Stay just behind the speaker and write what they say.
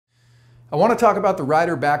I want to talk about the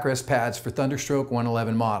Driver Backrest pads for Thunderstroke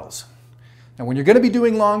 111 models. Now, when you're going to be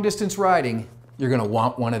doing long distance riding, you're going to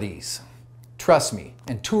want one of these. Trust me,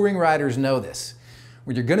 and touring riders know this.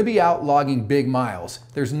 When you're going to be out logging big miles,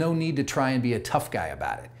 there's no need to try and be a tough guy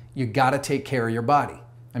about it. You got to take care of your body.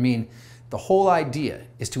 I mean, the whole idea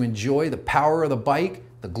is to enjoy the power of the bike,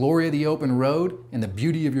 the glory of the open road, and the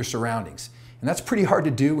beauty of your surroundings. And that's pretty hard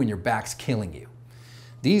to do when your back's killing you.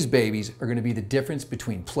 These babies are going to be the difference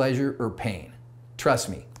between pleasure or pain. Trust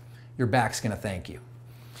me, your back's going to thank you.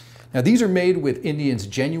 Now, these are made with Indian's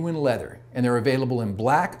genuine leather, and they're available in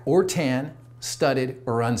black or tan, studded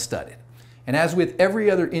or unstudded. And as with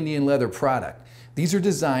every other Indian leather product, these are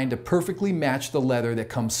designed to perfectly match the leather that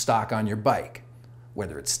comes stock on your bike.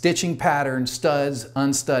 Whether it's stitching pattern, studs,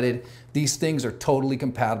 unstudded, these things are totally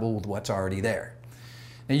compatible with what's already there.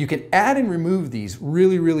 Now, you can add and remove these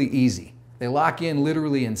really easy. They lock in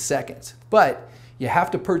literally in seconds, but you have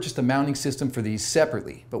to purchase the mounting system for these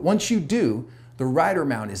separately. But once you do, the rider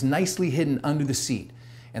mount is nicely hidden under the seat,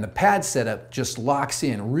 and the pad setup just locks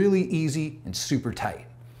in really easy and super tight.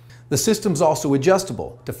 The system's also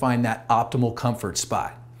adjustable to find that optimal comfort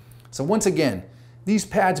spot. So once again, these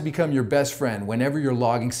pads become your best friend whenever you're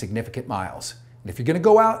logging significant miles. And if you're going to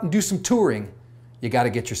go out and do some touring, you got to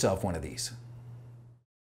get yourself one of these.